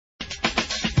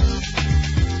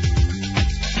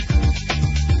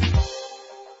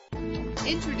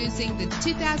Introducing the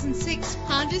 2006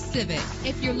 Honda Civic.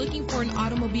 If you're looking for an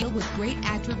automobile with great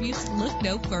attributes, look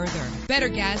no further. Better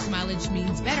gas mileage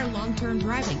means better long-term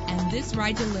driving, and this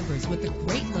ride delivers with a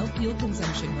great low fuel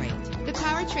consumption rate. The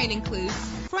powertrain includes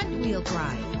front-wheel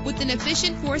drive with an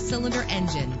efficient 4-cylinder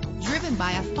engine driven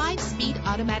by a 5-speed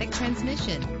automatic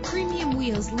transmission. Premium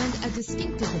wheels lend a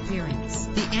distinctive appearance.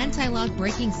 The anti-lock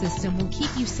braking system will keep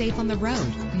you safe on the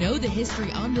road. Know the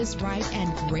history on this ride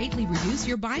and greatly reduce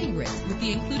your buying risk with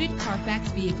the included Carfax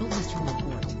Vehicle History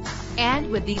Report.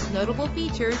 And with these notable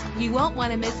features, you won't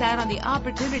want to miss out on the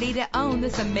opportunity to own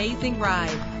this amazing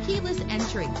ride. Keyless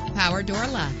entry, power door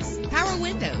locks, power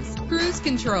windows, cruise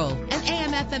control, an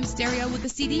AM/FM stereo with a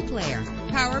CD player,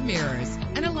 power mirrors,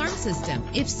 an alarm system.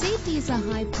 If safety is a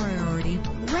high priority,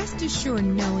 rest assured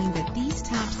knowing that these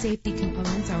top safety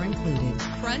components are included.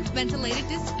 Front ventilated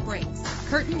disc brakes,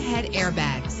 curtain head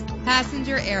airbags,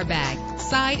 passenger airbag,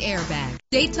 side airbag,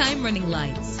 daytime running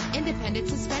lights, independent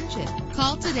suspension.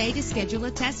 Call today to schedule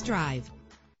a test drive.